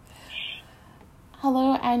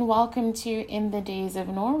Hello and welcome to In the Days of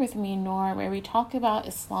Noor with me, Noor, where we talk about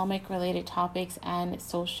Islamic related topics and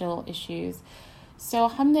social issues. So,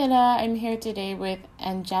 alhamdulillah, I'm here today with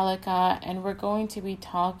Angelica, and we're going to be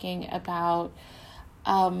talking about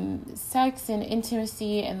sex and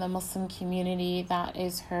intimacy in the Muslim community. That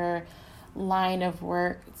is her line of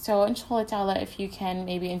work. So, inshallah ta'ala, if you can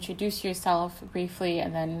maybe introduce yourself briefly,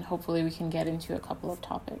 and then hopefully we can get into a couple of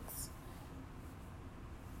topics.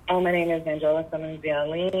 My name is Angela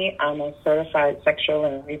Simmons-Bianlini. I'm a certified sexual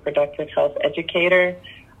and reproductive health educator.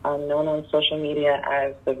 I'm known on social media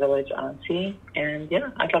as the Village Auntie. And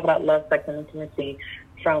I talk about love, sex, and intimacy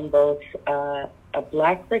from both a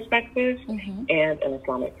Black perspective and an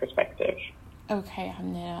Islamic perspective. Okay,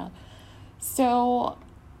 alhamdulillah. So,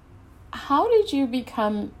 how did you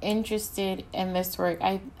become interested in this work?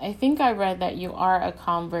 I think I read that you are a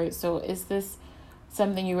convert. So, is this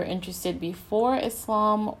something you were interested before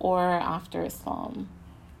Islam or after Islam?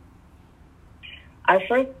 I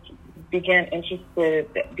first became interested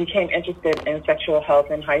in sexual health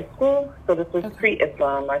in high school. So this was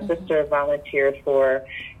pre-Islam. My sister volunteered for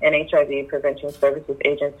an HIV prevention services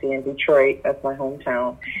agency in Detroit. That's my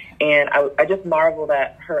hometown. And I just marveled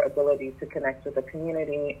at her ability to connect with the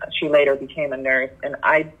community. She later became a nurse, and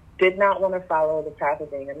I did not want to follow the path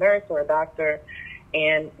of being a nurse or a doctor.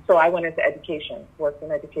 And so I went into education, worked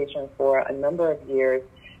in education for a number of years.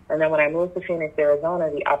 And then when I moved to Phoenix, Arizona,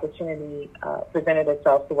 the opportunity presented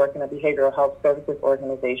itself to work in a behavioral health services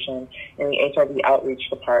organization in the HIV outreach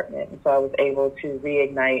department. And so I was able to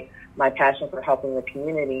reignite my passion for helping the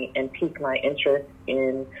community and pique my interest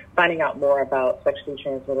in finding out more about sexually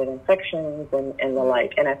transmitted infections and the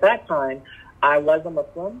like. And at that time, I was a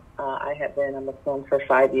Muslim. I had been a Muslim for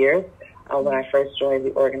 5 years when I first joined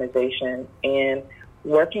the organization. And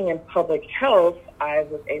working in public health, I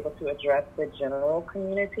was able to address the general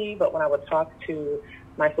community, but when I would talk to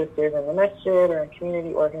my sisters in the masjid or in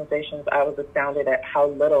community organizations, I was astounded at how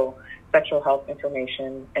little sexual health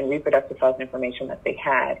information and reproductive health information that they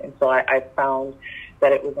had. And so I found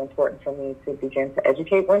that it was important for me to begin to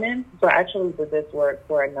educate women. So I actually did this work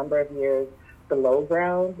for a number of years below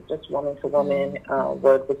ground, just woman to woman.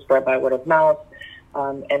 Word was spread by word of mouth.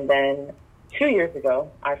 And then 2 years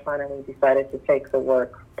ago, I finally decided to take the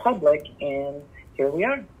work public, and here we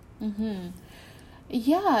are.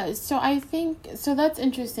 Yeah, so I think that's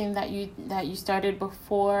interesting that you started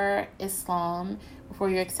before Islam, before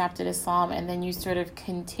you accepted Islam, and then you sort of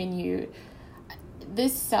continued.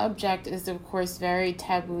 This subject is, of course, very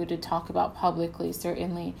taboo to talk about publicly,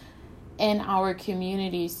 certainly in our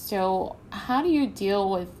community. So how do you deal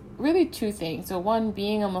with really two things? So one,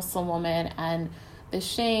 being a Muslim woman and the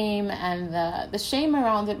shame and the shame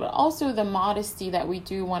around it, but also the modesty that we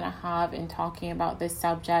do want to have in talking about this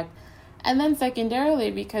subject. And then secondarily,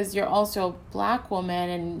 because you're also a Black woman,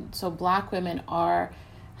 and so Black women are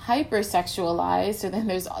hypersexualized, so then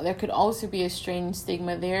there could also be a strange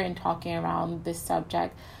stigma there in talking around this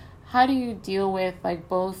subject. How do you deal with like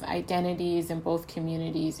both identities and both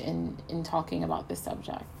communities in talking about this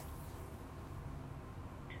subject?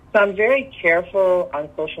 So I'm very careful on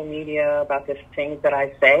social media about the things that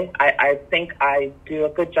I say. I think I do a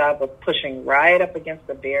good job of pushing right up against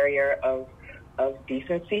the barrier of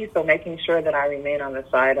decency. So making sure that I remain on the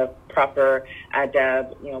side of proper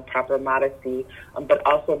adab, proper modesty, but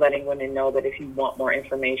also letting women know that if you want more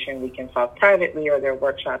information, we can talk privately, or there are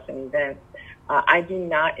workshops and events. I do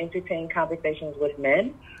not entertain conversations with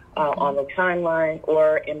men on the timeline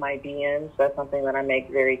or in my DMs. That's something that I make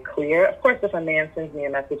very clear. Of course, if a man sends me a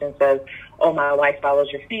message and says, "Oh, my wife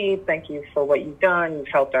follows your feed. Thank you for what you've done. You've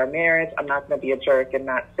helped our marriage," I'm not going to be a jerk and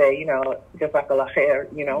not say, jazakallah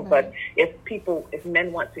khair, But if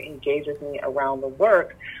men want to engage with me around the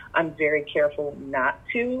work, I'm very careful not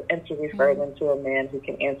to, and to refer them to a man who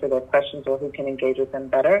can answer their questions or who can engage with them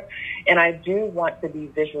better. And I do want to be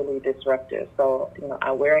visually disruptive. So,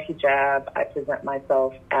 I wear a hijab. I present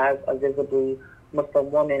myself as a visibly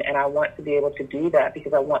Muslim woman, and I want to be able to do that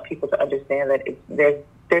because I want people to understand that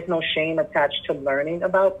there's no shame attached to learning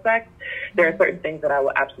about sex. There are certain things that I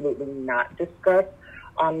will absolutely not discuss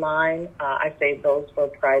online. I save those for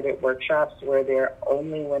private workshops where there are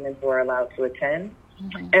only women who are allowed to attend.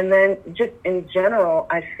 And then just in general,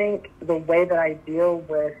 I think the way that I deal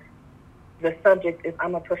with the subject is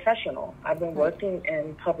I'm a professional. I've been working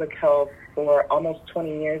in public health for almost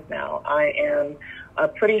 20 years now. I am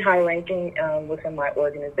pretty high ranking within my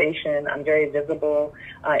organization. I'm very visible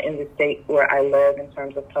in the state where I live in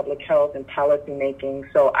terms of public health and policy making.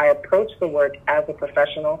 So I approach the work as a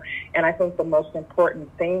professional. And I think the most important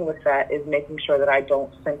thing with that is making sure that I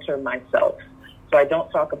don't center myself. So I don't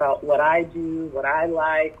talk about what I do, what I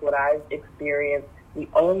like, what I've experienced. The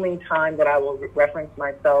only time that I will reference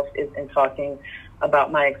myself is in talking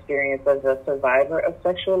about my experience as a survivor of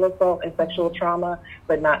sexual assault and sexual trauma,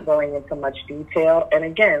 but not going into much detail. And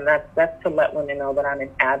again, that's to let women know that I'm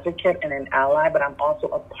an advocate and an ally, but I'm also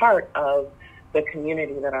a part of the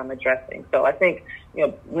community that I'm addressing. So I think,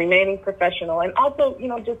 remaining professional, and also,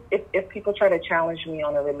 just if people try to challenge me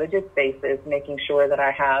on a religious basis, making sure that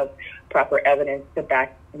I have proper evidence to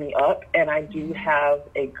back me up. And I do have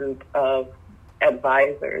a group of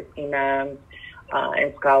advisors, imams,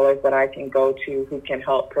 and scholars that I can go to who can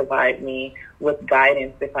help provide me with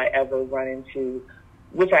guidance if I ever run into,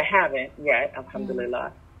 which I haven't yet,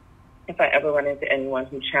 alhamdulillah, if I ever run into anyone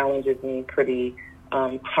who challenges me pretty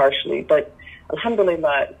harshly. But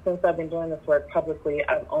alhamdulillah, since I've been doing this work publicly,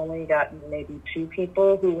 I've only gotten maybe 2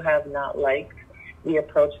 people who have not liked the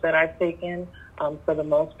approach that I've taken. For the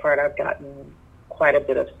most part, I've gotten quite a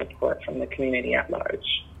bit of support from the community at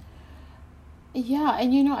large. Yeah,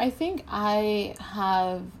 and I think I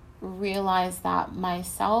have realized that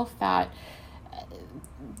myself, that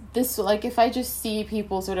this, like, if I just see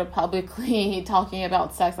people sort of publicly talking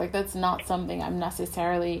about sex, like, that's not something I'm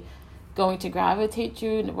necessarily going to gravitate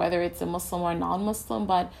to, whether it's a Muslim or non-Muslim.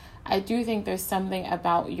 But I do think there's something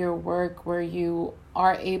about your work where you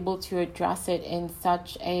are able to address it in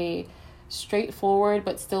such a straightforward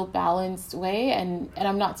but still balanced way. And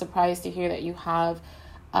I'm not surprised to hear that you have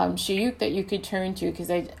shuyukh that you could turn to, because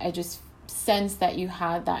I just sense that you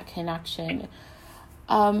had that connection.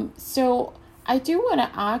 So I do want to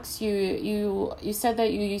ask you said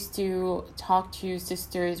that you used to talk to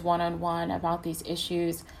sisters one-on-one about these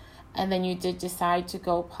issues, and then you did decide to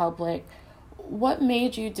go public. What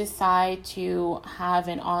made you decide to have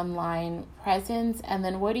an online presence? And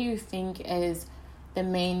then what do you think is the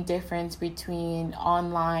main difference between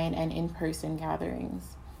online and in-person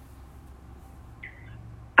gatherings?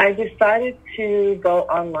 I decided to go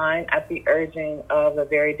online at the urging of a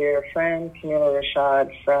very dear friend, Camila Rashad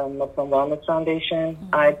from Muslim Wellness Foundation.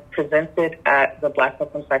 Mm-hmm. I presented at the Black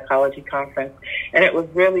Muslim Psychology Conference, and it was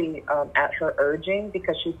really at her urging,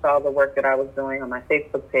 because she saw the work that I was doing on my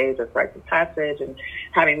Facebook page of Rites of Passage and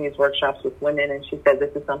having these workshops with women, and she said,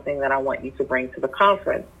 this is something that I want you to bring to the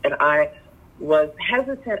conference. And I was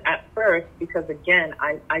hesitant at first because, again,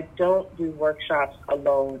 I don't do workshops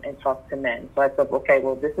alone and talk to men. So I said, okay,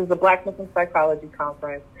 well, this is a Black Muslim Psychology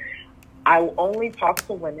Conference. I will only talk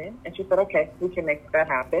to women. And she said, okay, we can make that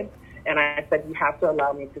happen. And I said, you have to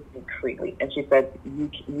allow me to speak freely. And she said,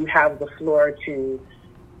 you have the floor to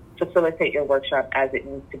facilitate your workshop as it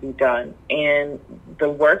needs to be done. And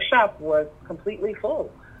the workshop was completely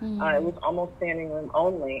full. It was almost standing room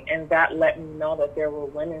only, and that let me know that there were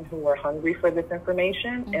women who were hungry for this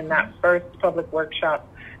information. Mm-hmm. In that first public workshop,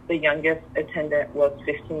 the youngest attendant was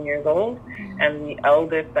 15 years old, and the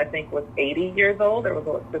eldest, I think, was 80 years old. There was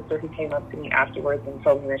a sister who came up to me afterwards and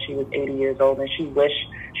told me that she was 80 years old, and she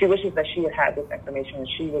wishes that she had had this information when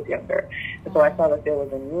she was younger. And so I saw that there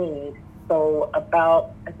was a need. So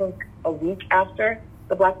about, I think, a week after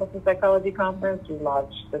the Black Muslim Psychology Conference, we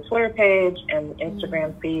launched the Twitter page and the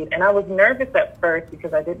Instagram feed. And I was nervous at first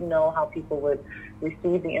because I didn't know how people would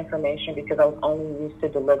receive the information, because I was only used to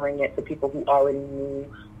delivering it to people who already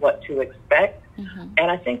knew what to expect. Mm-hmm.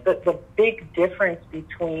 And I think that the big difference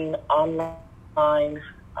between my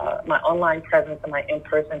online presence and my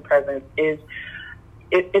in-person presence is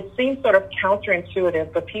it seems sort of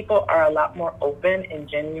counterintuitive, but people are a lot more open and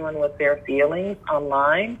genuine with their feelings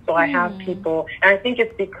online. So I have people, and I think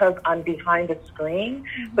it's because I'm behind a screen.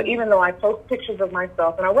 Mm-hmm. But even though I post pictures of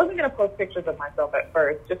myself, and I wasn't going to post pictures of myself at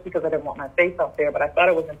first just because I didn't want my face out there, but I thought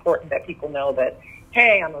it was important that people know that,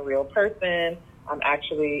 hey, I'm a real person. I'm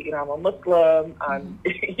actually, I'm a Muslim. I'm,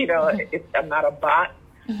 I'm not a bot.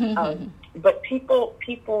 But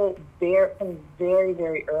people there from very,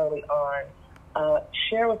 very early on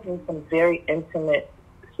share with me some very intimate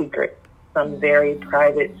secrets, some very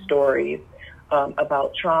private stories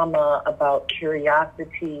about trauma, about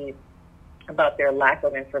curiosity, about their lack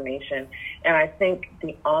of information. And I think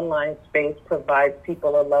the online space provides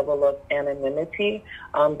people a level of anonymity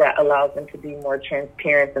that allows them to be more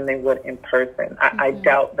transparent than they would in person. I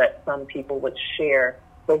doubt that some people would share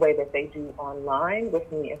the way that they do online with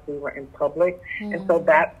me if we were in public. And so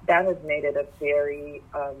that has made it a very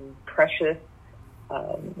precious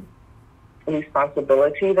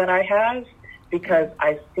responsibility that I have, because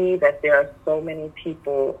I see that there are so many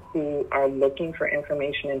people who are looking for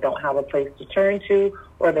information and don't have a place to turn to,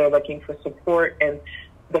 or they're looking for support. And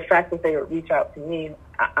the fact that they would reach out to me,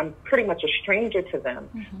 I'm pretty much a stranger to them,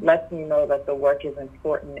 lets me know that the work is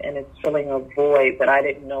important and it's filling a void that I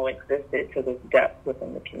didn't know existed to this depth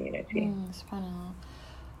within the community.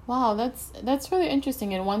 Wow, that's really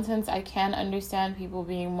interesting. In one sense, I can understand people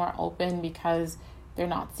being more open because they're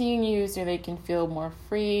not seeing you, so they can feel more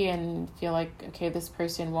free and feel like, okay, this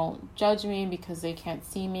person won't judge me because they can't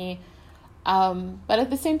see me. But at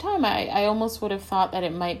the same time, I almost would have thought that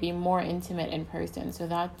it might be more intimate in person. So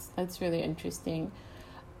that's really interesting.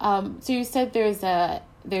 So you said there's a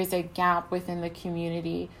gap within the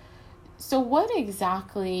community. So what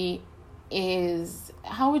exactly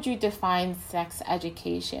how would you define sex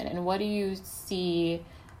education, and what do you see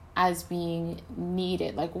as being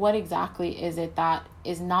needed? Like, what exactly is it that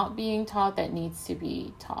is not being taught that needs to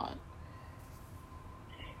be taught?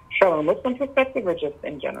 Sure, from Muslim perspective or just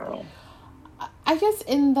in general? I guess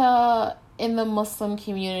in the Muslim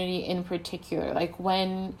community in particular,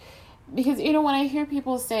 because when I hear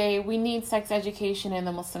people say we need sex education in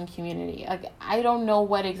the Muslim community, like, I don't know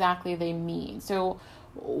what exactly they mean. So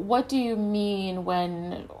what do you mean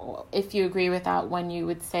if you agree with that, when you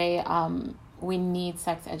would say we need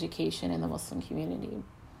sex education in the Muslim community?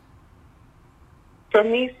 For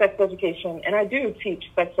me, sex education, and I do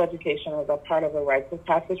teach sex education as a part of a rites of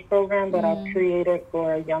passage program that I've created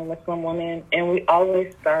for young Muslim women, and we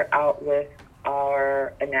always start out with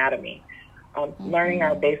our anatomy, learning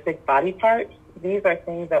our basic body parts. These are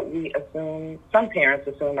things that some parents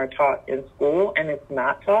assume are taught in school, and it's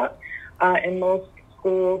not taught in most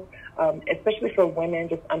schools, especially for women,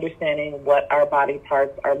 just understanding what our body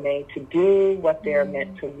parts are made to do, what they're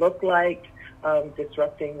meant to look like,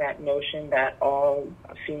 disrupting that notion that all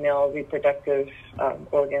female reproductive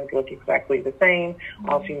organs look exactly the same,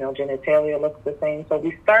 all female genitalia looks the same. So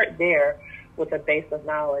we start there with a base of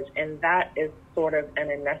knowledge, and that is sort of an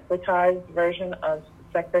anesthetized version of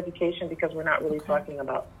sex education, because we're not really talking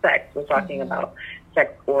about sex, we're talking about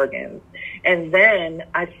sex organs. And then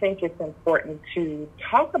I think it's important to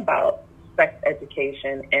talk about sex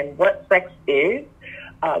education and what sex is,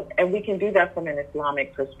 and we can do that from an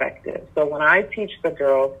Islamic perspective. So when I teach the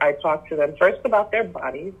girls, I talk to them first about their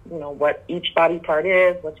bodies, what each body part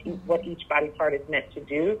is, what each body part is meant to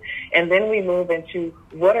do, and then we move into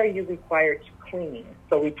what are you required to clean.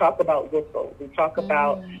 So we talk about ghusl, we talk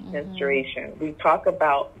about menstruation, we talk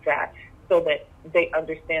about that, so that they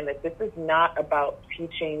understand that this is not about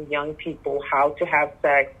teaching young people how to have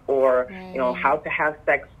sex or how to have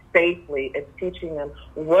sex safely. It's teaching them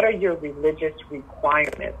what are your religious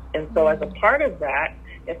requirements. And so as a part of that,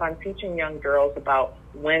 if I'm teaching young girls about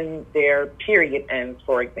when their period ends,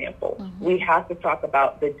 for example, we have to talk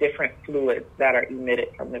about the different fluids that are emitted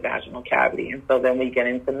from the vaginal cavity. And so then we get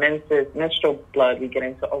into menstrual blood, we get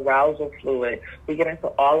into arousal fluid, we get into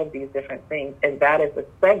all of these different things. And that is a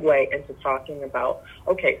segue into talking about,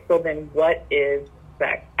 okay, so then what is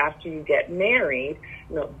sex? After you get married,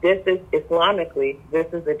 this is Islamically, this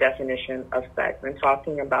is the definition of sex, and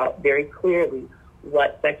talking about very clearly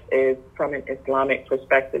what sex is from an Islamic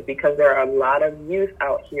perspective, because there are a lot of youth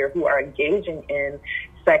out here who are engaging in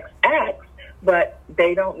sex acts, but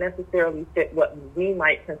they don't necessarily fit what we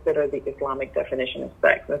might consider the Islamic definition of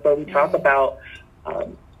sex. And so we talk about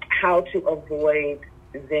how to avoid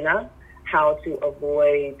zina, how to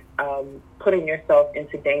avoid putting yourself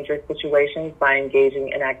into dangerous situations by engaging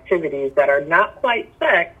in activities that are not quite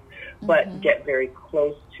sex, but get very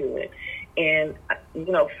close to it. And,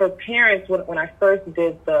 for parents, when I first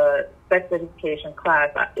did the sex education class,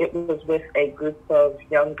 it was with a group of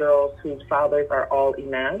young girls whose fathers are all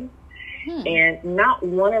imams. And not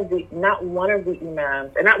one of the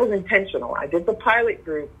imams, and that was intentional. I did the pilot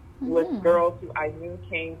group with girls who I knew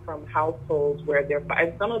came from households where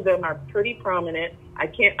and some of them are pretty prominent.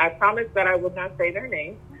 I promise that I would not say their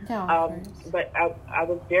names, but I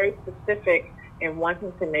was very specific in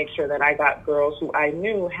wanting to make sure that I got girls who I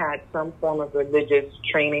knew had some form of religious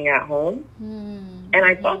training at home. And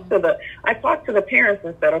I talked to the parents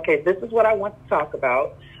and said, okay, this is what I want to talk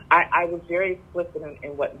about. I was very explicit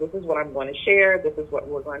in this is what I'm going to share. This is what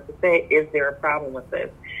we're going to say. Is there a problem with this?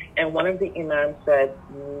 And one of the imams said,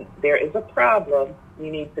 there is a problem.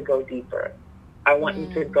 You need to go deeper. I want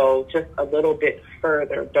you to go just a little bit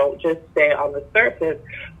further. Don't just stay on the surface,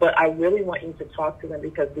 but I really want you to talk to them,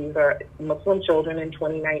 because these are Muslim children in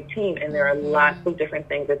 2019, and there are lots of different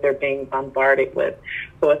things that they're being bombarded with.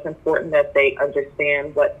 So it's important that they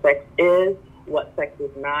understand what sex is, what sex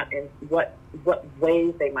is not, and what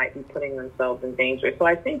ways they might be putting themselves in danger. So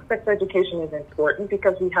I think sex education is important,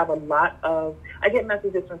 because we have I get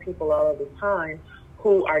messages from people all of the time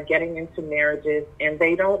who are getting into marriages and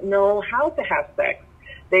they don't know how to have sex.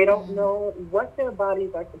 They don't know what their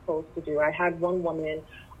bodies are supposed to do. I had one woman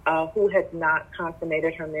who had not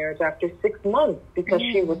consummated her marriage after 6 months because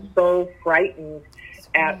she was so frightened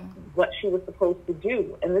at what she was supposed to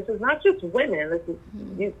do. And this is not just women, this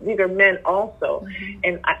is these are men also.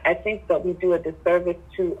 And I think that we do a disservice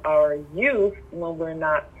to our youth when we're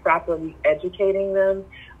not properly educating them,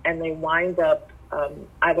 and they wind up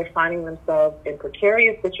either finding themselves in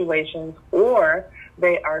precarious situations, or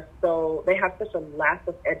they have such a lack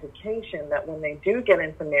of education that when they do get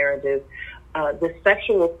into marriages, the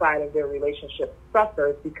sexual side of their relationship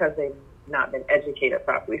suffers because they've not been educated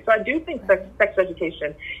properly. So I do think sex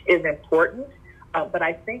education is important, but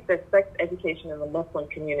I think that sex education in the Muslim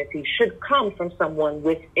community should come from someone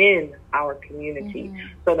within our community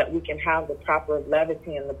so that we can have the proper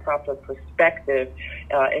levity and the proper perspective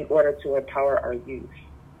in order to empower our youth.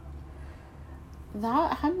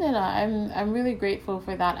 That, alhamdulillah, I'm really grateful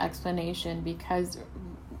for that explanation, because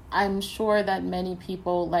I'm sure that many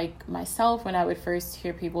people like myself, when I would first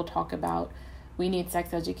hear people talk about we need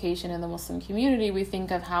sex education in the Muslim community, we think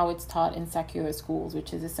of how it's taught in secular schools,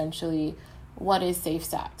 which is essentially what is safe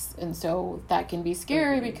sex. And so that can be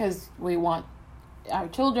scary because we want our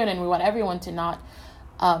children and we want everyone to not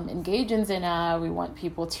engage in zina. We want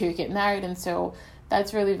people to get married. And so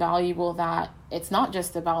that's really valuable that it's not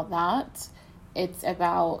just about that. It's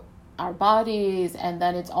about our bodies, and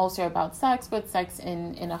then it's also about sex, but sex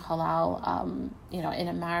in a halal, in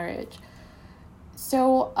a marriage.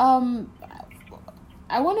 So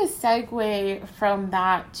I want to segue from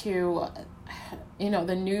that to,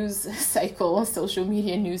 the news cycle, social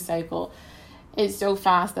media news cycle is so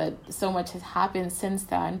fast that so much has happened since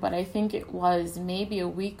then. But I think it was maybe a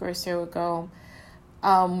week or so ago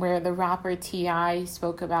where the rapper T.I.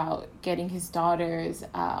 spoke about getting his daughter's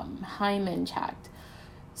hymen checked.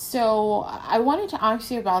 So I wanted to ask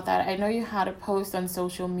you about that. I know you had a post on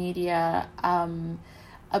social media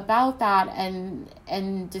about that,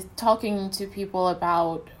 and just talking to people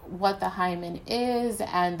about what the hymen is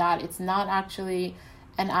and that it's not actually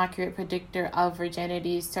an accurate predictor of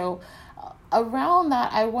virginity. So around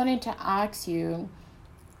that, I wanted to ask you,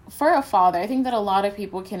 for a father, I think that a lot of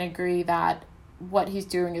people can agree that what he's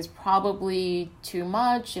doing is probably too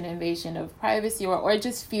much, an invasion of privacy, or it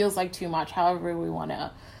just feels like too much, however we want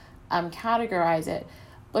to categorize it.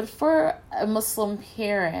 But for a Muslim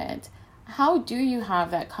parent, how do you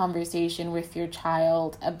have that conversation with your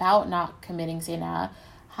child about not committing zina?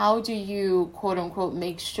 How do you, quote unquote,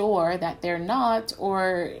 make sure that they're not,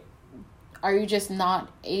 or are you just not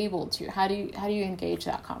able to? How do you engage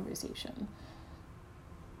that conversation?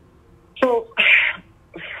 So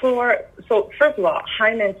first of all,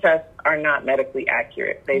 hymen tests are not medically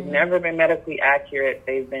accurate. They've never been medically accurate.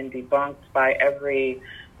 They've been debunked by every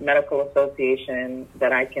medical association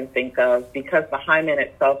that I can think of, because the hymen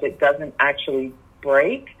itself, it doesn't actually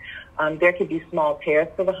break. There could be small tears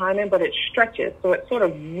to the hymen, but it stretches, so it sort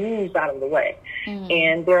of moves out of the way.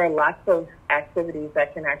 And there are lots of activities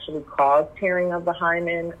that can actually cause tearing of the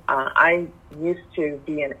hymen. I used to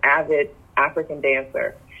be an avid African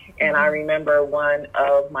dancer, and I remember one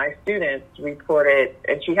of my students reported,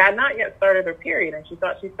 and she had not yet started her period, and she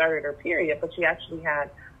thought she started her period, but she actually had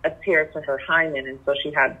a tear to her hymen, and so she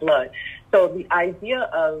had blood. So the idea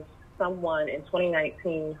of someone in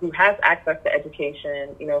 2019 who has access to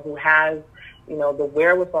education, who has, the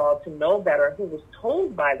wherewithal to know better, who was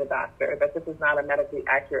told by the doctor that this is not a medically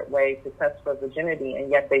accurate way to test for virginity, and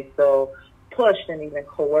yet they still pushed and even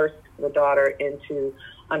coerced the daughter into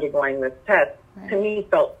undergoing this test, to me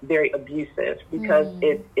felt very abusive, because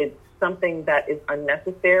it's something that is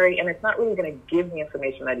unnecessary, and it's not really going to give the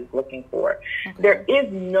information that he's looking for. Okay. There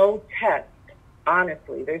is no test,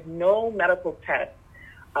 honestly, there's no medical test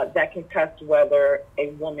that can test whether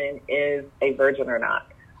a woman is a virgin or not.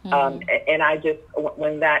 And I just,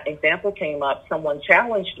 when that example came up, someone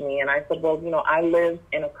challenged me, and I said, well, I live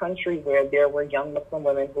in a country where there were young Muslim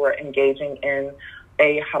women who were engaging in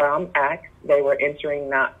a haram act. They were entering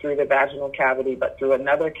not through the vaginal cavity, but through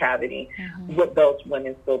another cavity. Would those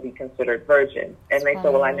women still be considered virgins? And they said,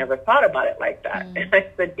 well, I never thought about it like that. And I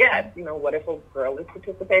said, yes, what if a girl is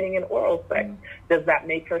participating in oral sex? Does that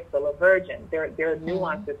make her still a virgin? There are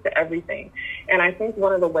nuances to everything. And I think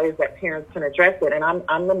one of the ways that parents can address it, and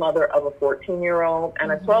I'm the mother of a 14-year-old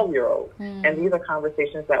and a 12-year-old, and these are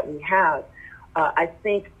conversations that we have. I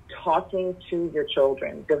think talking to your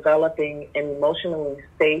children, developing an emotionally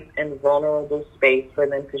safe and vulnerable space for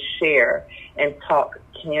them to share and talk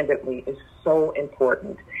candidly is so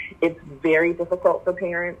important. It's very difficult for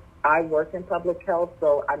parents. I work in public health,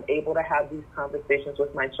 so I'm able to have these conversations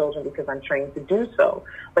with my children because I'm trained to do so.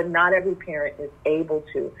 But not every parent is able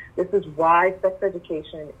to. This is why sex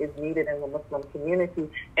education is needed in the Muslim community.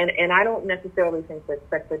 And I don't necessarily think that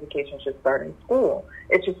sex education should start in school.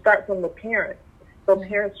 It should start from the parents. So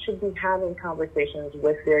parents should be having conversations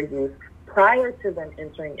with their youth prior to them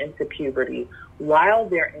entering into puberty, while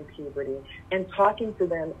they're in puberty, and talking to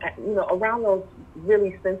them at, around those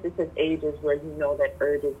really sensitive ages where that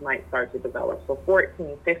urges might start to develop. So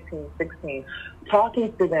 14, 15, 16,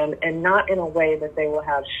 talking to them, and not in a way that they will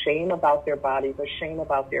have shame about their bodies or shame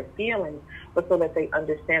about their feelings, but so that they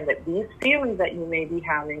understand that these feelings that you may be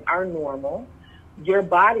having are normal. Your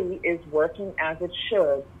body is working as it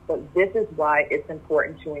should, but this is why it's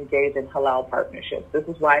important to engage in halal partnerships. This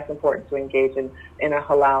is why it's important to engage in a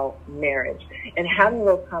halal marriage. And having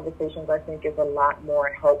those conversations, I think, is a lot more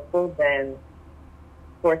helpful than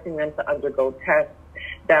forcing them to undergo tests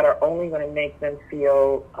that are only going to make them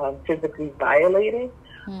feel physically violated.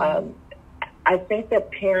 I think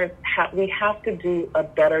that parents, we have to do a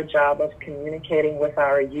better job of communicating with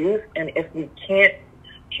our youth, and if we can't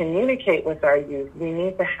communicate with our youth, we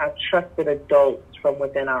need to have trusted adults from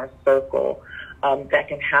within our circle that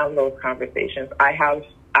can have those conversations. I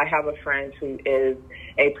have a friend who is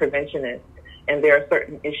a preventionist, and there are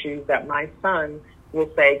certain issues that my son will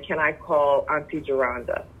say, "Can I call Auntie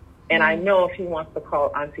Geronda?" And I know if he wants to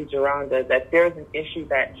call Auntie Geronda that there's an issue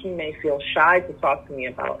that he may feel shy to talk to me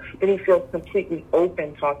about, but he feels completely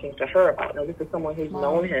open talking to her about. Now, this is someone who's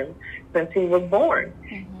known him since he was born.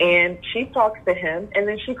 And she talks to him, and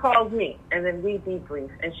then she calls me, and then we debrief,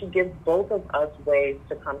 and she gives both of us ways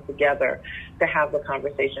to come together to have the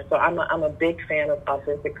conversation. So I'm a big fan of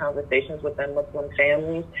authentic conversations within Muslim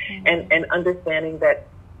families, and understanding that,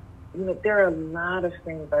 there are a lot of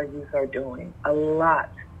things our youth are doing, a lot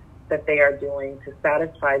that they are doing to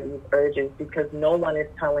satisfy these urges, because no one is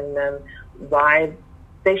telling them why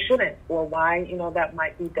they shouldn't, or why, that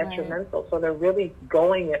might be detrimental. Right. So they're really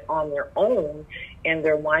going it on their own, and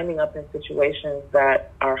they're winding up in situations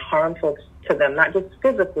that are harmful to them, not just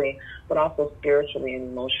physically, but also spiritually and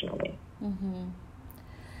emotionally.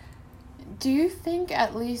 Do you think,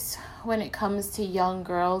 at least when it comes to young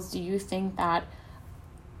girls, do you think that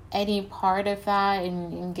any part of that,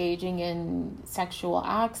 in engaging in sexual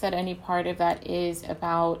acts, that any part of that is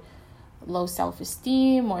about low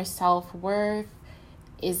self-esteem or self-worth?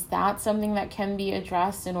 Is that something that can be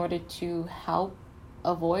addressed in order to help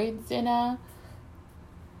avoid zina?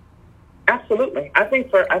 Absolutely. I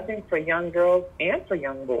think for young girls and for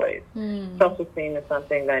young boys, self-esteem is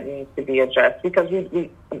something that needs to be addressed, because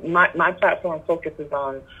my platform focuses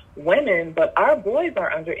on women, but our boys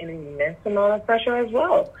are under an immense amount of pressure as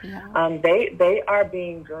well. Yeah. They are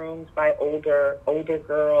being groomed by older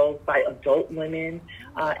girls, by adult women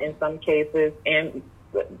in some cases. And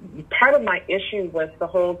part of my issue with the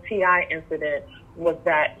whole T.I. incident was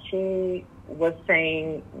that he was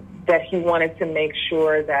saying that he wanted to make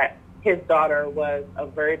sure that his daughter was a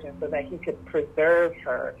virgin so that he could preserve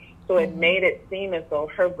her. So it made it seem as though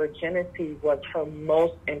her virginity was her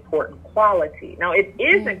most important quality. Now, it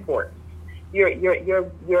is important.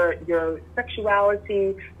 Your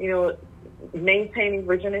sexuality, maintaining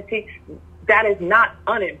virginity, that is not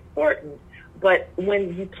unimportant. But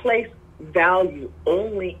when you place value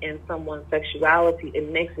only in someone's sexuality,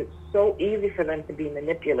 it makes it so easy for them to be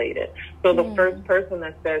manipulated. So the first person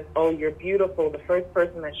that says, "Oh, you're beautiful," the first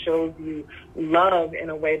person that shows you love in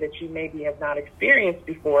a way that you maybe have not experienced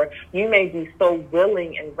before, you may be so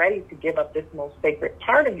willing and ready to give up this most sacred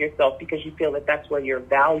part of yourself because you feel that that's where your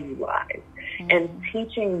value lies. And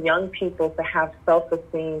teaching young people to have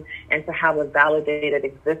self-esteem and to have a validated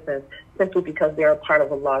existence simply because they're a part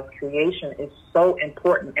of Allah's creation is so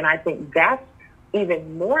important. And I think that's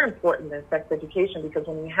even more important than sex education, because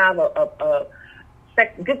when you have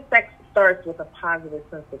good sex starts with a positive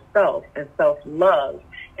sense of self and self-love.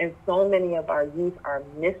 And so many of our youth are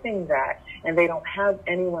missing that, and they don't have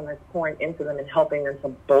anyone that's pouring into them and helping them to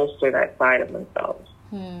bolster that side of themselves.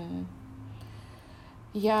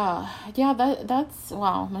 Yeah, that's,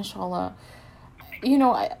 wow, mashallah.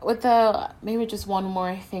 With maybe just one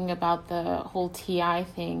more thing about the whole T.I.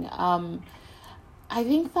 thing, I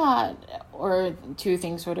think that, or two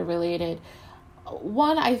things sort of related.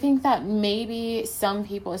 One, I think that maybe some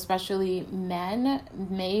people, especially men,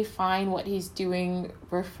 may find what he's doing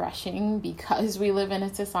refreshing, because we live in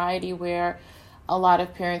a society where a lot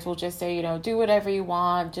of parents will just say, do whatever you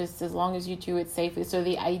want, just as long as you do it safely. So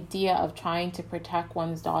the idea of trying to protect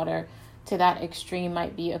one's daughter to that extreme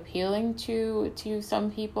might be appealing to some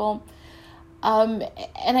people.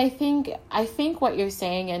 And I think what you're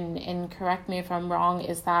saying, and correct me if I'm wrong,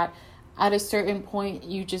 is that at a certain point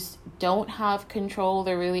you just don't have control.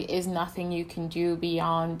 There really is nothing you can do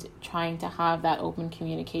beyond trying to have that open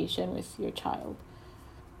communication with your child.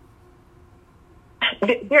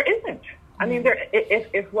 There isn't. I mean,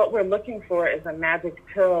 if what we're looking for is a magic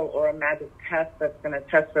pill or a magic test that's going to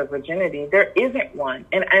test for virginity, there isn't one.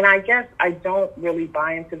 And I guess I don't really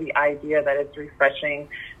buy into the idea that it's refreshing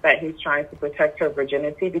that he's trying to protect her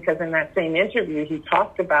virginity, because in that same interview, he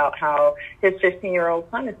talked about how his 15-year-old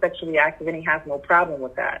son is sexually active and he has no problem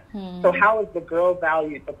with that. So how is the girl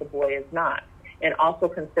valued but the boy is not? And also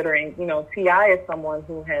considering, T.I. is someone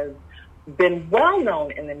who has been well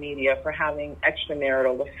known in the media for having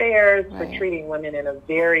extramarital affairs, right, for treating women in a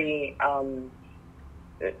very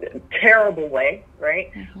terrible way,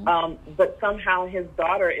 right? But somehow his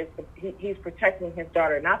daughter he's protecting his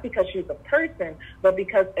daughter, not because she's a person, but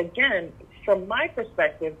because, again, from my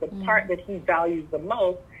perspective, the part that he values the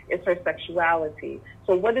most is her sexuality.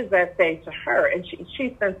 So what does that say to her? And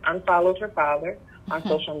she since unfollowed her father on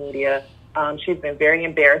social media. She's been very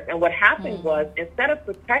embarrassed. And what happened was, instead of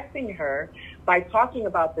protecting her by talking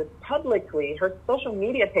about this publicly, her social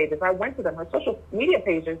media pages, I went to them, her social media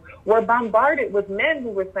pages were bombarded with men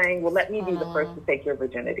who were saying, well, let me be the first to take your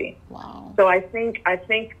virginity. Wow. So I think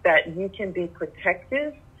that you can be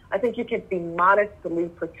protective. I think you can be modestly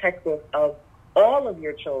protective of all of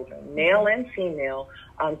your children, male and female.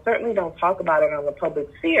 Certainly don't talk about it on the public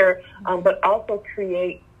sphere, but also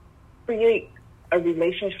create a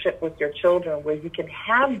relationship with your children where you can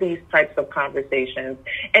have these types of conversations.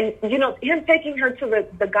 And, him taking her to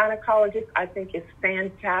the gynecologist, I think, is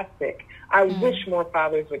fantastic. I wish more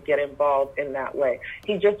fathers would get involved in that way.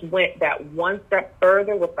 He just went that one step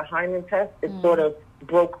further with the Hyman test. It sort of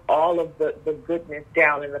broke all of the goodness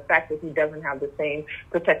down. And the fact that he doesn't have the same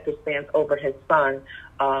protective stance over his son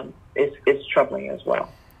is troubling as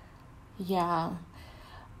well. Yeah.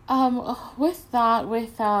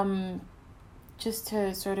 Just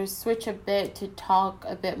to sort of switch a bit to talk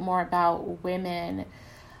a bit more about women,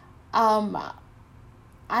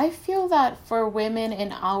 I feel that for women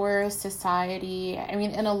in our society, I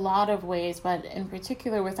mean, in a lot of ways, but in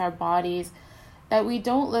particular with our bodies, that we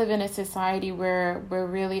don't live in a society where we're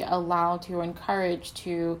really allowed to or encouraged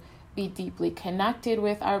to be deeply connected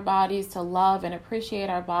with our bodies, to love and appreciate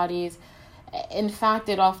our bodies. In fact,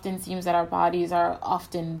 it often seems that our bodies are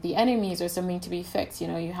often the enemies or something to be fixed.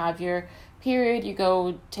 You have your period, you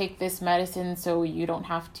go take this medicine so you don't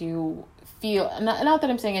have to feel, not that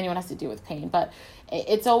I'm saying anyone has to deal with pain, but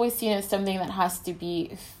it's always seen as something that has to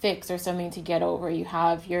be fixed or something to get over. You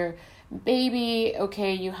have your baby,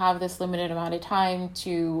 okay, you have this limited amount of time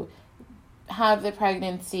to have the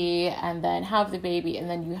pregnancy and then have the baby, and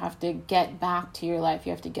then you have to get back to your life,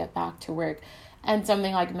 you have to get back to work. And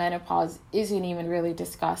something like menopause isn't even really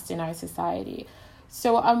discussed in our society.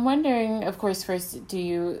 So I'm wondering, of course, first, do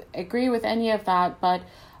you agree with any of that? But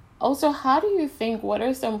also, how do you think, what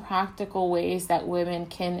are some practical ways that women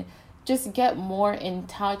can just get more in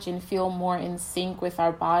touch and feel more in sync with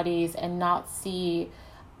our bodies and not see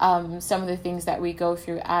some of the things that we go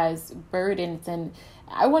through as burdens? And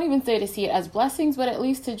I won't even say to see it as blessings, but at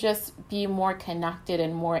least to just be more connected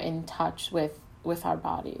and more in touch with our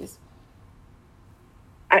bodies.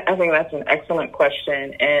 I think that's an excellent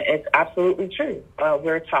question, and it's absolutely true.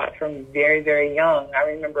 We're taught from very, very young. I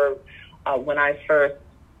remember when I first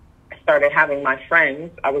started having my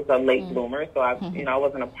friends, I was a late bloomer, so I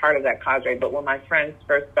wasn't a part of that cadre, but when my friends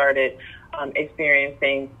first started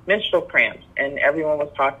experiencing menstrual cramps, and everyone was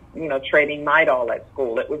trading Midol at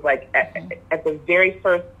school, it was like at the very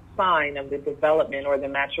first sign of the development or the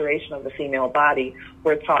maturation of the female body,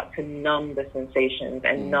 we're taught to numb the sensations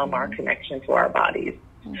and numb our connection to our bodies.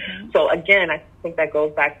 So again, I think that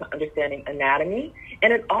goes back to understanding anatomy,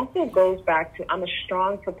 and it also goes back to, I'm a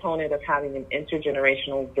strong proponent of having an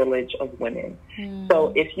intergenerational village of women.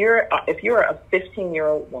 So if you're a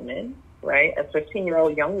 15-year-old woman, right, a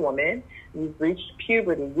 15-year-old young woman, you've reached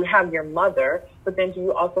puberty, you have your mother, but then do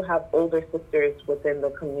you also have older sisters within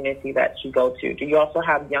the community that you go to? Do you also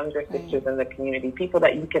have younger sisters in the community, people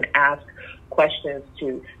that you can ask questions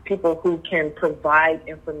to, people who can provide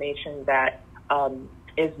information that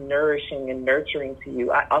is nourishing and nurturing to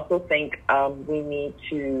you? I also think we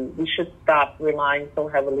should stop relying so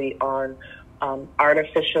heavily on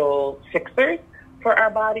artificial fixers for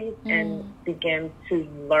our bodies and begin to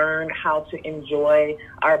learn how to enjoy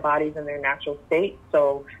our bodies in their natural state.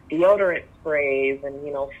 So deodorant sprays and,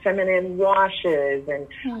 feminine washes and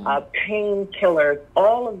painkillers,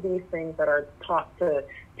 all of these things that are taught to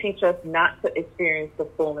teach us not to experience the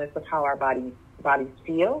fullness of how our bodies bodies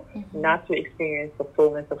feel, not to experience the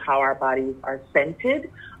fullness of how our bodies are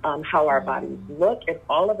scented, how our bodies look, and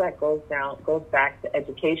all of that goes back to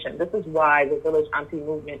education. This is why the Village Auntie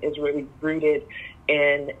movement is really rooted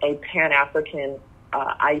in a Pan-African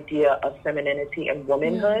idea of femininity and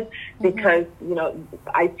womanhood, because, you know,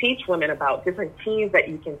 I teach women about different teas that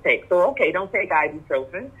you can take. So, okay, don't take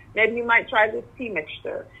ibuprofen. Maybe you might try this tea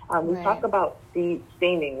mixture. We talk about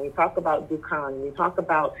steaming. We talk about Dukan. We talk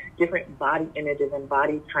about different body images and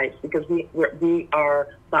body types, because we are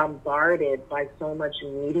bombarded by so much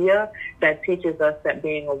media that teaches us that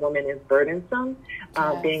being a woman is burdensome,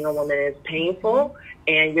 being a woman is painful,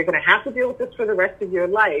 and you're going to have to deal with this for the rest of your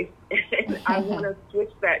life. And I want to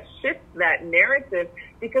shift that narrative,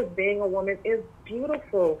 because being a woman is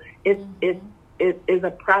beautiful. It is a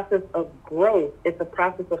process of growth. It's a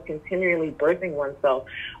process of continually birthing oneself.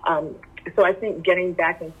 So I think getting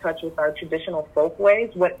back in touch with our traditional folk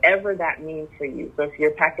ways, whatever that means for you. So if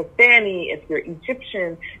you're Pakistani, if you're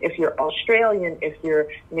Egyptian, if you're Australian, if you're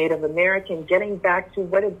Native American, getting back to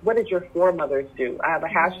what did your foremothers do? I have a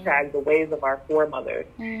hashtag, the ways of our foremothers.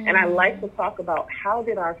 And I like to talk about how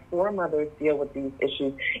did our foremothers deal with these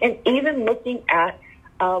issues, and even looking at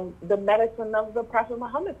the medicine of the Prophet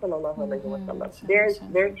Muhammad sallallahu alaihi wasallam.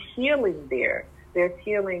 There's healing there. There's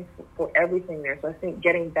healing for everything there. So I think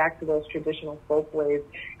getting back to those traditional folk ways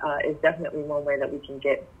is definitely one way that we can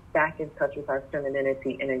get back in touch with our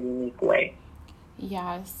femininity in a unique way.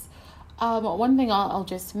 Yes. One thing I'll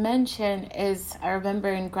just mention is, I remember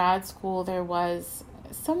in grad school there was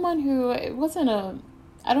someone who, it wasn't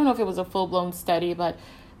I don't know if it was a full-blown study, but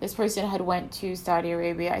this person had went to Saudi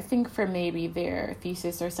Arabia, I think for maybe their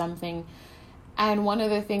thesis or something. And one of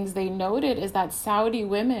the things they noted is that Saudi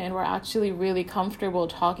women were actually really comfortable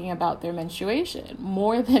talking about their menstruation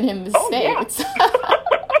more than in the States. Yeah.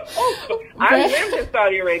 I lived in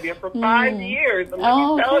Saudi Arabia for 5 years. And let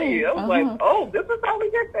me tell you, I was like, this is how we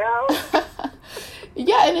get down.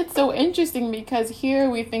 Yeah, and it's so interesting because here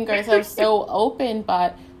we think ourselves so open,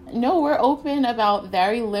 but no, we're open about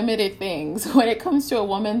very limited things. When it comes to a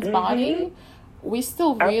woman's body, we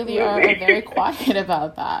still really are very quiet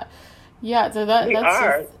about that. Yeah, so that's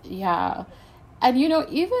just, and you know,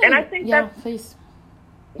 even, and I think please.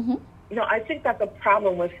 You know, I think that's a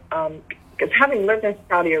problem with, because having lived in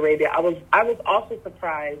Saudi Arabia, I was also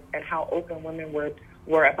surprised at how open women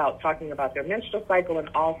were about talking about their menstrual cycle and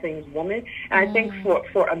all things woman. And I think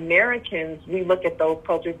for Americans, we look at those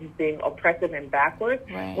cultures as being oppressive and backwards,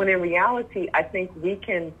 when in reality, I think we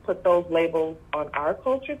can put those labels on our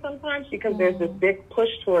culture sometimes, because there's this big push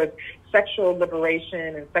towards sexual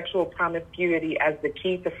liberation and sexual promiscuity as the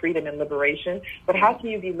key to freedom and liberation. But how can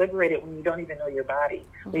you be liberated when you don't even know your body,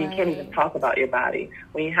 when you can't even talk about your body,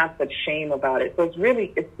 when you have such shame about it? So it's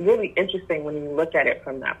really interesting when you look at it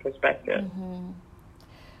from that perspective.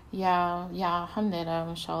 Yeah, alhamdulillah,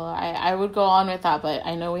 mashallah. I would go on with that, but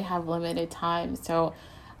I know we have limited time. So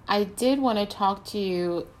I did want to talk to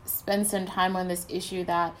you, spend some time on this issue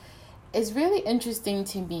that is really interesting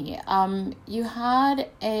to me. You had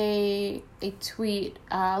a tweet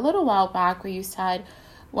a little while back where you said,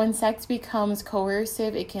 when sex becomes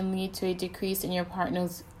coercive, it can lead to a decrease in your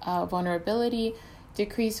partner's vulnerability.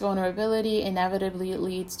 Decreased vulnerability inevitably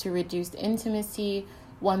leads to reduced intimacy.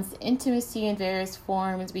 Once intimacy in various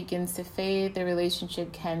forms begins to fade, the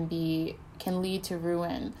relationship can lead to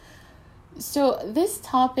ruin. So this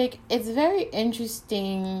topic is very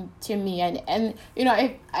interesting to me, and you know,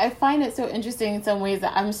 I find it so interesting in some ways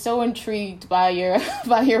that I'm so intrigued by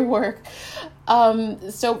your work.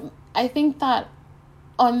 So I think that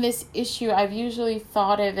on this issue, I've usually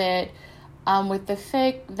thought of it with the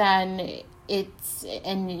fiqh, then it's,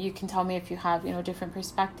 and you can tell me if you have, you know, different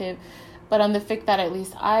perspective. But on the fiqh that at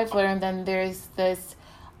least I've learned, then there's this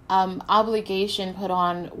obligation put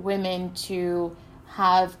on women to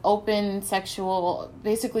have open sexual,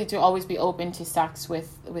 basically to always be open to sex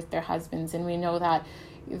with their husbands. And we know that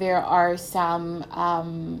there are some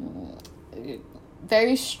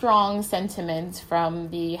very strong sentiments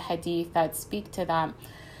from the hadith that speak to that.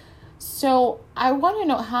 So I want to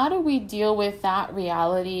know, how do we deal with that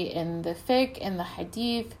reality in the fiqh, in the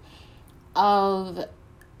hadith, of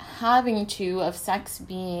of sex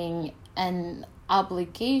being an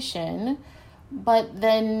obligation, but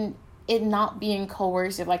then it not being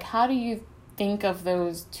coercive? Like, how do you think of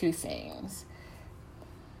those two things?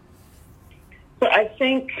 So I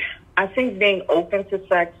think being open to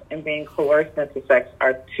sex and being coerced into sex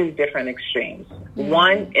are two different extremes.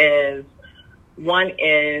 One is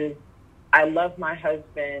I love my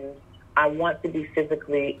husband, I want to be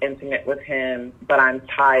physically intimate with him, but I'm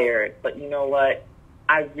tired. But you know what?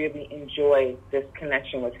 I really enjoy this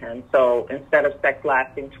connection with him. So instead of sex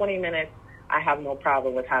lasting 20 minutes, I have no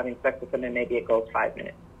problem with having sex with him, and maybe it goes 5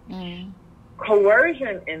 minutes.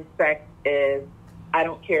 Coercion in sex is, I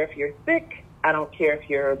don't care if you're sick, I don't care if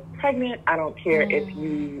you're pregnant, I don't care if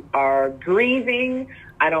you are grieving,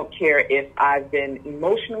 I don't care if I've been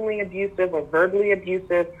emotionally abusive or verbally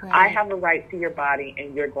abusive. Right. I have a right to your body,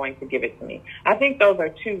 and you're going to give it to me. I think those are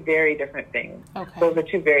two very different things. Okay. Those are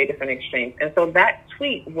two very different extremes. And so that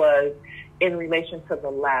tweet was in relation to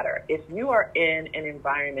the latter. If you are in an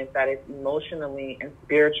environment that is emotionally and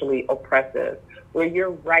spiritually oppressive, where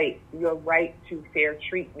your right to fair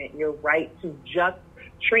treatment, your right to just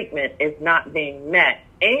treatment is not being met,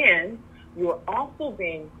 and you're also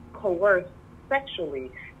being coerced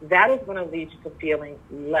sexually, that is going to lead you to feeling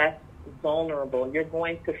less vulnerable. You're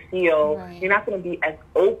going to feel, you're not going to be as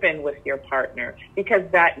open with your partner, because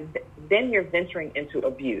then you're venturing into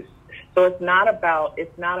abuse. So it's not about,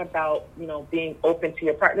 being open to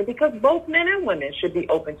your partner, because both men and women should be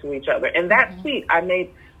open to each other. And that tweet, I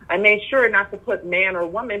made sure not to put man or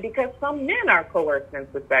woman, because some men are coerced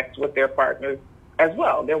into sex with their partners as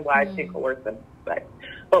well. Their wives can coerce them into sex.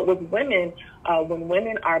 But with women, when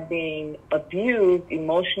women are being abused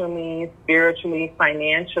emotionally, spiritually,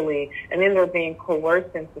 financially, and then they're being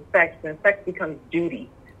coerced into sex, then sex becomes duty.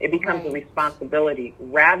 It becomes a responsibility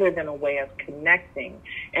rather than a way of connecting.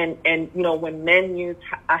 And when men use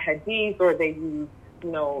a hadith, or they use,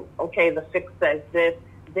 okay, the fiqh says this,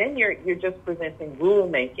 then you're just presenting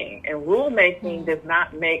rulemaking, and rulemaking does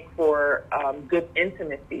not make for good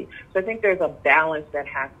intimacy. So I think there's a balance that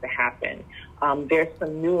has to happen. There's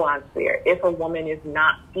some nuance there. If a woman is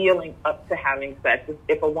not feeling up to having sex,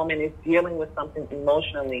 if a woman is dealing with something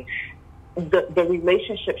emotionally, the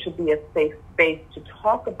relationship should be a safe space to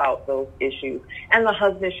talk about those issues, and the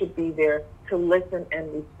husband should be there to listen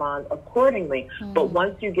and respond accordingly. But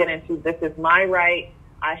once you get into, this is my right,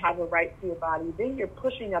 I have a right to your body, then you're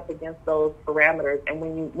pushing up against those parameters. And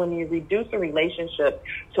when you reduce a relationship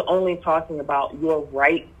to only talking about your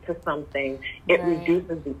right to something, it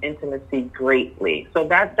reduces the intimacy greatly. So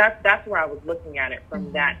that's where I was looking at it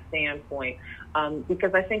from that standpoint,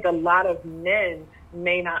 because I think a lot of men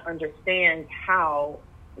may not understand how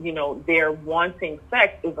their wanting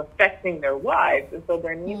sex is affecting their wives. And so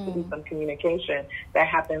there needs to be some communication that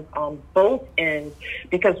happens on both ends,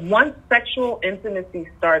 because once sexual intimacy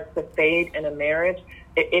starts to fade in a marriage,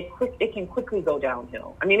 it can quickly go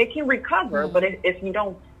downhill. I mean, it can recover, but if you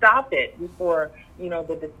don't stop it before,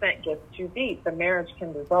 the descent gets too deep, the marriage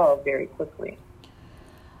can dissolve very quickly.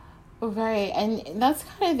 Right. And that's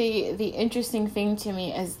kind of the interesting thing to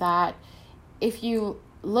me, is that if you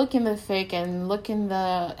look in the fiqh and look in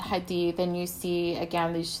the hadith, and you see,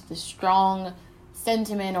 again, the strong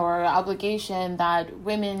sentiment or obligation that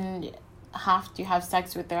women have to have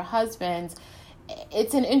sex with their husbands.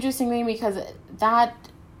 It's an interesting thing, because that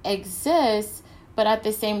exists, but at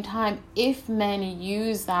the same time, if men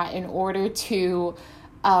use that in order to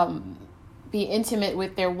be intimate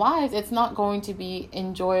with their wives, it's not going to be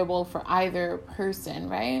enjoyable for either person,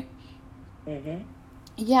 right? Mm-hmm.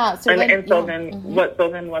 Yeah. So then what's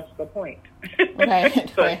the point?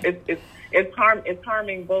 Right. So it's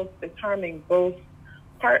harming both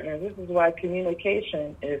partners. This is why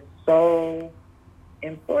communication is so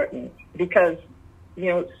important, because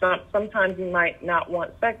sometimes you might not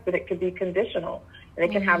want sex, but it could be conditional, and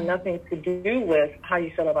it can have nothing to do with how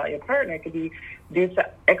you feel about your partner. It could be due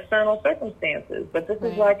to external circumstances. But this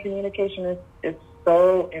is why communication is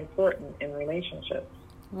so important in relationships.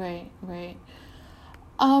 Right.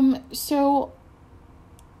 So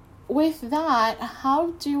with that,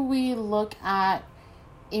 how do we look at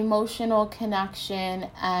emotional connection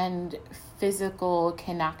and physical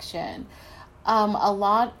connection? A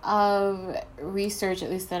lot of research,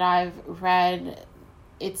 at least that I've read,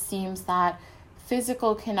 it seems that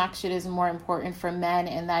physical connection is more important for men,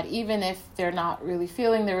 and that even if they're not really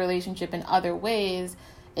feeling the relationship in other ways,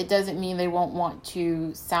 it doesn't mean they won't want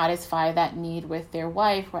to satisfy that need with their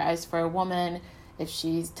wife. Whereas for a woman, if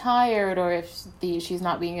she's tired, or if she's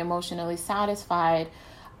not being emotionally satisfied,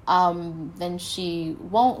 then she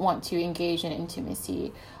won't want to engage in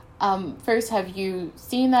intimacy. First, have you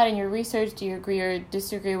seen that in your research? Do you agree or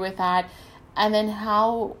disagree with that? And then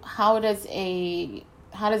how does a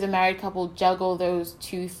married couple juggle those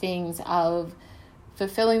two things of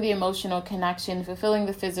fulfilling the emotional connection, fulfilling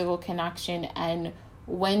the physical connection, and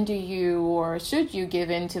when do you or should you give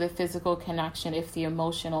in to the physical connection if the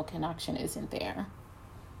emotional connection isn't there?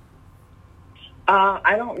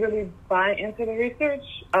 I don't really buy into the research.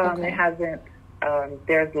 Okay. It hasn't.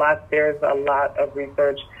 There's a lot of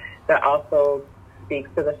research that also speaks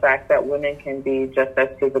to the fact that women can be just as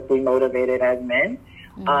physically motivated as men.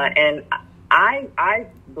 And I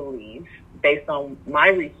believe, based on my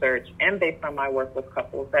research and based on my work with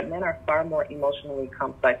couples, that men are far more emotionally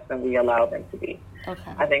complex than we allow them to be.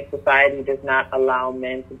 Okay. I think society does not allow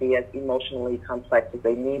men to be as emotionally complex as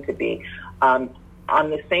they need to be. On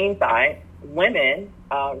the same side, women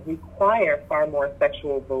require far more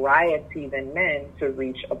sexual variety than men to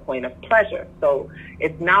reach a point of pleasure. So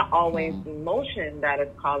it's not always emotion that is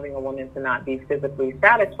causing a woman to not be physically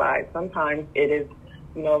satisfied. Sometimes it is,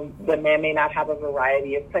 the man may not have a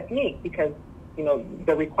variety of technique because,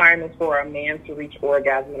 the requirements for a man to reach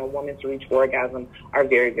orgasm and a woman to reach orgasm are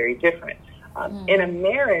very, very different. In a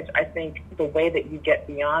marriage, I think the way that you get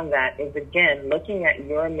beyond that is, again, looking at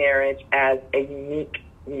your marriage as a unique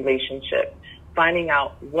relationship, finding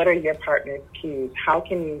out what are your partner's cues, how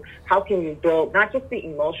can you build not just the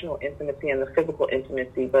emotional intimacy and the physical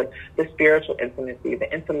intimacy, but the spiritual intimacy,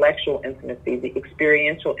 the intellectual intimacy, the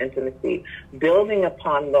experiential intimacy, building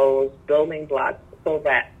upon those building blocks so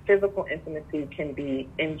that physical intimacy can be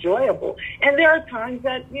enjoyable. And there are times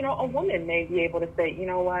that, a woman may be able to say, you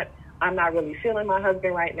know what, I'm not really feeling my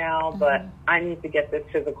husband right now, but I need to get this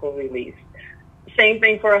physical release. Same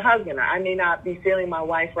thing for a husband. I may not be feeling my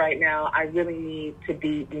wife right now. I really need to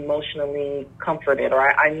be emotionally comforted, or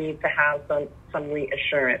I need to have some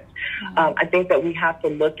reassurance. I think that we have to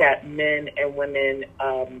look at men and women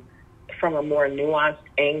from a more nuanced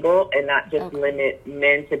angle and not just limit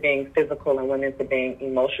men to being physical and women to being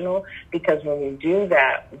emotional, because when we do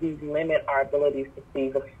that, we limit our abilities to see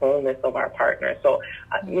the fullness of our partner. So,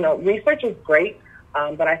 research is great.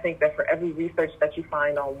 But I think that for every research that you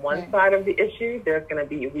find on one side of the issue, there's going to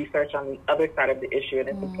be research on the other side of the issue. And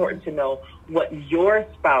it's important to know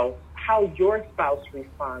how your spouse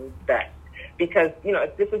responds best. Because,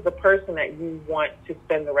 if this is the person that you want to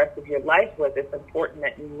spend the rest of your life with, it's important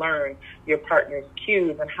that you learn your partner's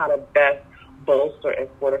cues and how to best bolster and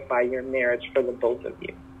fortify your marriage for the both of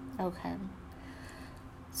you. Okay.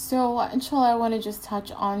 So, inshallah, I want to just touch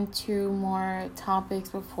on two more topics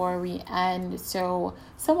before we end. So,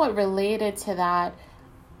 somewhat related to that,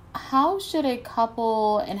 how should a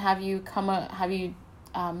couple, and have you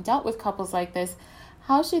dealt with couples like this,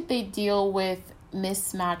 how should they deal with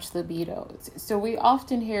mismatched libidos? So we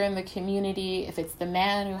often hear in the community, if it's the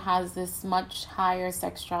man who has this much higher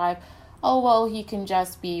sex drive, oh, well, he can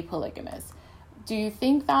just be polygamous. Do you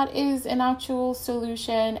think that is an actual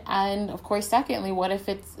solution? And of course, secondly, what if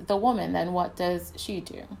it's the woman? Then what does she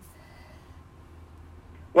do?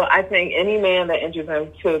 Well, I think any man that enters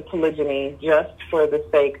into polygyny just for the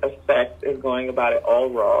sake of sex is going about it all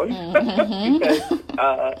wrong. Because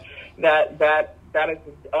that is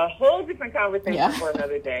a whole different conversation for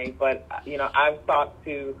another day. But, I've talked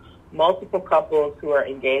to multiple couples who are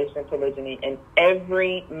engaged in polygyny, and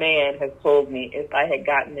every man has told me if I had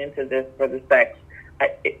gotten into this for the sex,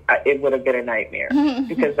 it would have been a nightmare.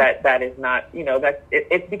 Because that is not,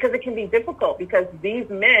 it's because it can be difficult, because these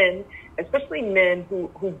men, especially men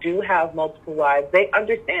who do have multiple wives, they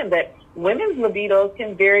understand that women's libidos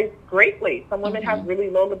can vary greatly. Some women have really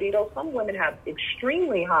low libido. Some women have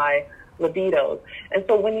extremely high libidos. And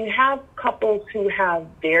so when you have couples who have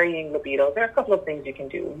varying libidos, there are a couple of things you can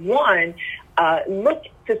do. One, look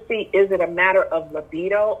to see, is it a matter of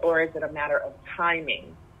libido or is it a matter of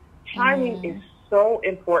timing? Timing is so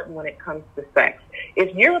important when it comes to sex.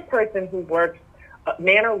 If you're a person who works,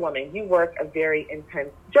 man or woman, you work a very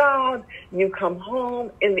intense job, you come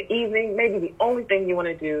home in the evening, maybe the only thing you want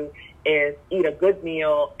to do is eat a good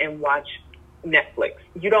meal and watch Netflix.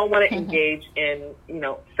 You don't want to engage in,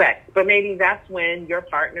 sex, but maybe that's when your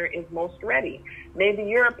partner is most ready. Maybe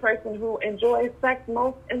you're a person who enjoys sex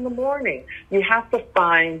most in the morning. You have to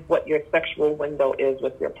find what your sexual window is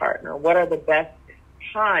with your partner. What are the best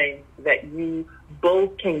times that you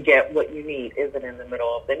both can get what you need? Is it in the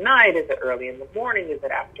middle of the night? Is it early in the morning? Is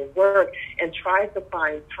it after work? And try to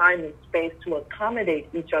find time and space to accommodate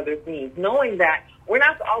each other's needs, knowing that we're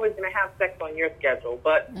not always going to have sex on your schedule,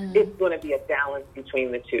 but it's going to be a balance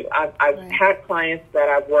between the two. I've had clients that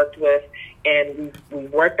I've worked with, and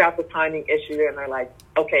we've worked out the timing issue, and they're like,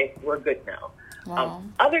 okay, we're good now. Wow.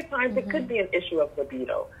 Other times it could be an issue of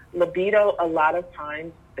libido. Libido, a lot of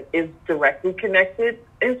times, is directly connected,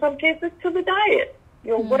 in some cases, to the diet.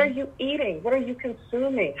 What are you eating? What are you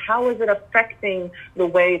consuming? How is it affecting the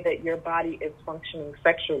way that your body is functioning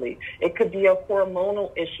sexually? It could be a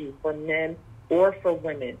hormonal issue for men or for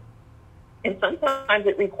women. And sometimes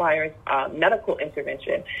it requires medical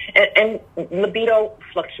intervention. And libido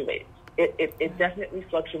fluctuates. It definitely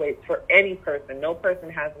fluctuates for any person. No person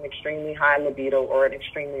has an extremely high libido or an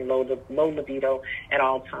extremely low libido at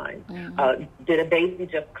all times. Mm-hmm. Did a baby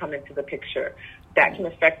just come into the picture? That can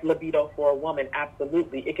affect libido for a woman,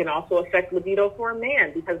 absolutely. It can also affect libido for a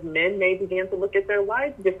man, because men may begin to look at their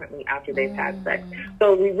wives differently after they've had sex.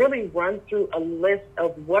 So we really run through a list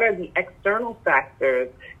of what are the external factors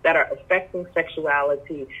that are affecting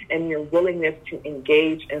sexuality and your willingness to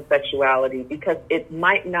engage in sexuality, because it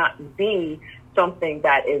might not be something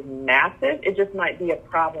that is massive. It just might be a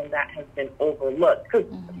problem that has been overlooked. Because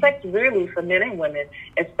sex really, for men and women,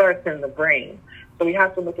 it starts in the brain. So we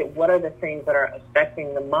have to look at what are the things that are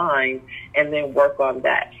affecting the mind and then work on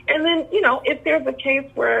that. And then, if there's a case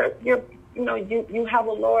where you have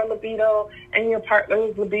a lower libido and your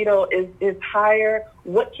partner's libido is higher,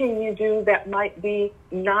 what can you do that might be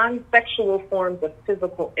non-sexual forms of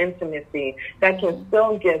physical intimacy that can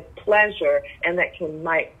still give pleasure and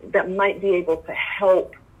that might be able to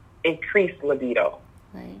help increase libido?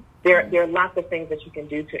 Right. There are lots of things that you can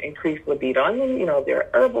do to increase libido. And then, there are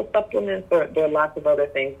herbal supplements, there are lots of other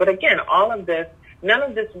things. But again, none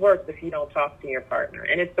of this works if you don't talk to your partner.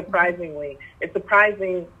 And it's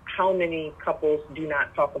surprising how many couples do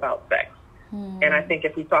not talk about sex. And I think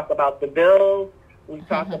if we talk about the bills, we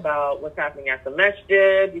talk about what's happening at the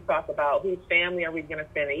masjid, we talk about whose family are we going to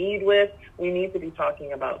spend Eid with, we need to be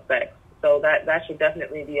talking about sex. So that should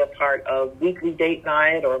definitely be a part of weekly date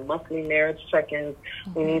night or monthly marriage check-ins.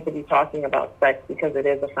 We need to be talking about sex because it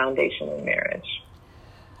is a foundation in marriage.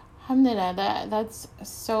 Alhamdulillah, that's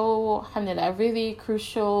so, alhamdulillah, really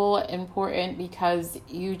crucial, important, because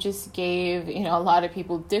you just gave, a lot of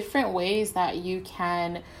people different ways that you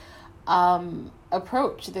can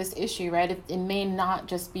approach this issue, right? It may not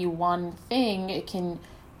just be one thing. It can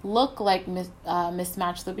look like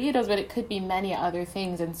mismatched libidos, but it could be many other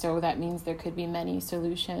things, and so that means there could be many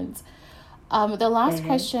solutions. The last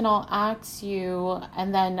question I'll ask you,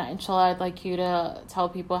 and then inshallah I'd like you to tell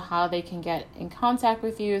people how they can get in contact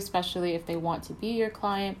with you, especially if they want to be your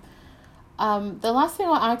client. The last thing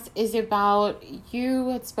I'll ask is about, you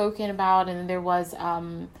had spoken about, and there was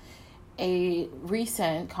a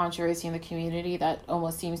recent controversy in the community that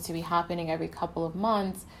almost seems to be happening every couple of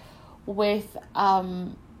months with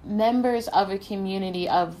members of a community,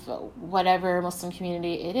 of whatever Muslim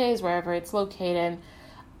community it is, wherever it's located,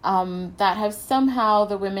 that have somehow,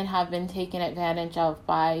 the women have been taken advantage of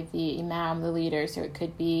by the imam, the leader. So it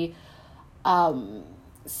could be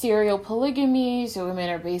serial polygamy, so women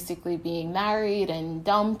are basically being married and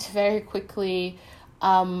dumped very quickly,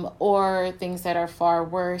 or things that are far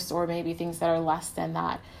worse, or maybe things that are less than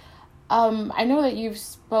that. I know that you've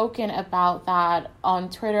spoken about that on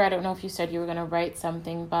Twitter. I don't know if you said you were going to write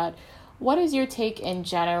something, but what is your take in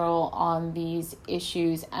general on these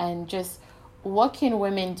issues, and just what can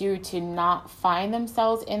women do to not find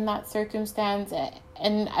themselves in that circumstance?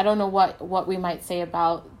 And I don't know what we might say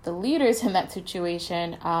about the leaders in that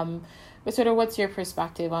situation, but sort of what's your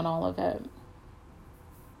perspective on all of it?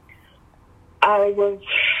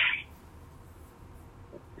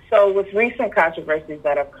 So with recent controversies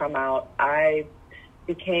that have come out, I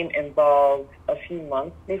became involved a few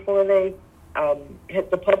months before they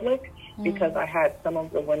hit the public, because I had some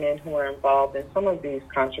of the women who were involved in some of these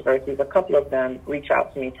controversies, a couple of them reach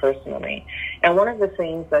out to me personally. And one of the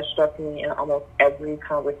things that struck me in almost every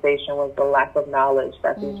conversation was the lack of knowledge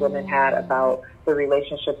that these women had about the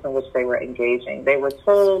relationships in which they were engaging. They were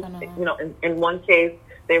told, in one case,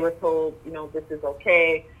 they were told, this is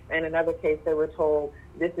okay. In another case, they were told,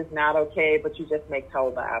 this is not okay, but you just make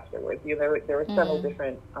tawbah afterwards. There were several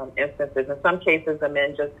different instances. In some cases, the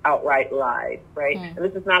men just outright lied, right? And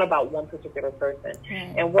this is not about one particular person.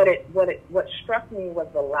 And what struck me was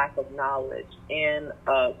the lack of knowledge. And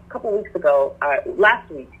a couple weeks ago,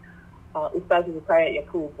 last week, Ustaz Zukaya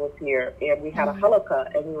Yaqub was here, and we had a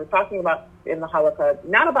halaqah, and we were talking about, in the halaqah,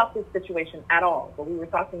 not about this situation at all, but we were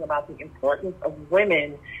talking about the importance of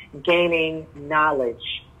women gaining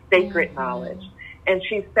knowledge, sacred knowledge. And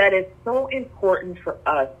she said it's so important for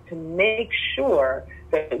us to make sure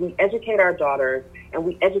that we educate our daughters and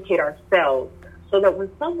we educate ourselves, so that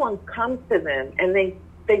when someone comes to them and they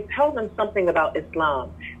tell them something about Islam,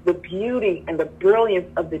 the beauty and the brilliance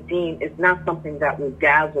of the deen is not something that will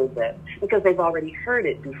dazzle them, because they've already heard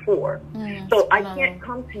it before. So I can't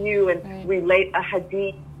come to you and relate a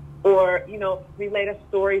hadith or, relate a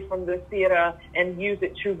story from the seerah and use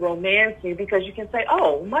it to romance you, because you can say,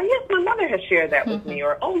 oh, my mother has shared that with me,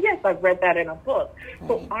 or, oh, yes, I've read that in a book.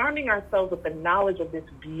 So arming ourselves with the knowledge of this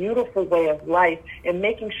beautiful way of life and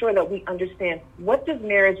making sure that we understand, what does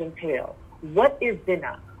marriage entail? What is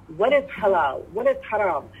zina? what is halal, what is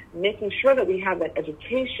haram, making sure that we have that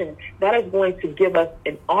education that is going to give us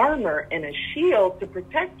an armor and a shield to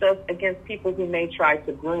protect us against people who may try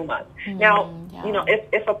to groom us. Now, you know,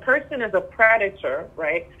 if a person is a predator,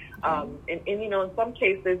 right, and you know, in some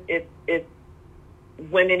cases it's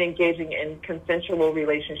women engaging in consensual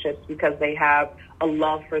relationships because they have a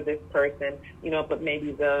love for this person, you know, but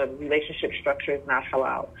maybe the relationship structure is not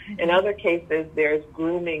halal. In other cases, there's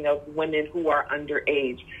grooming of women who are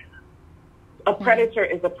underage. A predator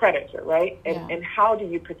is a predator, right? And how do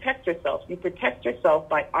you protect yourself? You protect yourself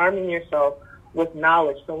by arming yourself with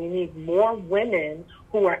knowledge. So we need more women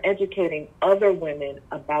who are educating other women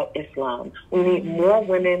about Islam. We need more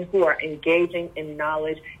women who are engaging in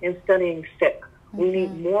knowledge and studying fiqh. We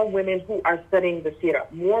need more women who are studying the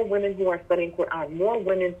seerah, more women who are studying Quran, more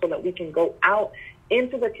women so that we can go out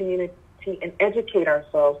into the community and educate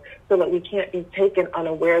ourselves so that we can't be taken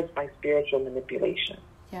unawares by spiritual manipulation.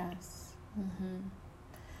 Yes.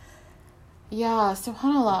 Yeah,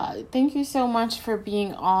 subhanAllah. Thank you so much for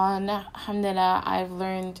being on. Alhamdulillah, I've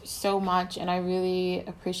learned so much and I really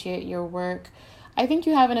appreciate your work. I think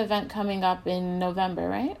you have an event coming up in November,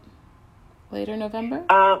 right? Later November?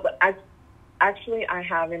 Actually, I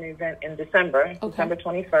have an event in December, December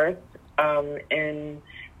 21st, in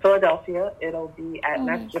Philadelphia. It'll be at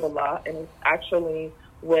Masjid Allah, and it's actually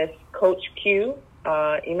with Coach Q,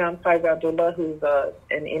 Imam Faiz Abdullah, who's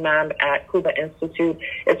an imam at Kuba Institute.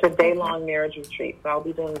 It's a day-long marriage retreat. So I'll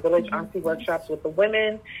be doing village auntie workshops with the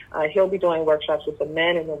women. He'll be doing workshops with the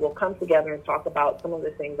men, and then we'll come together and talk about some of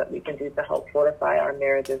the things that we can do to help fortify our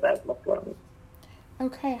marriages as Muslims.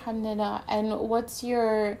 Okay, alhamdulillah. And what's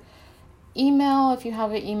your email? If you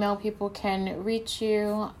have an email, people can reach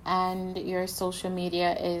you, and your social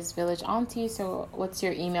media is Village Auntie. So what's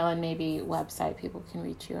your email and maybe website people can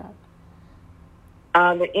reach you at?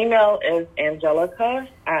 The email is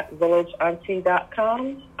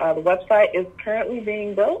angelica@villageauntie.com. The website is currently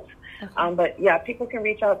being built. But yeah, people can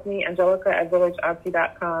reach out to me,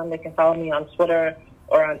 angelica@villageauntie.com. They can follow me on Twitter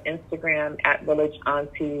or on Instagram @Village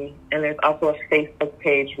Auntie. And there's also a Facebook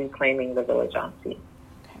page, Reclaiming the Village Auntie.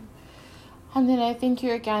 Alhamdulillah, thank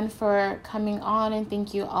you again for coming on, and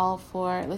thank you all for listening.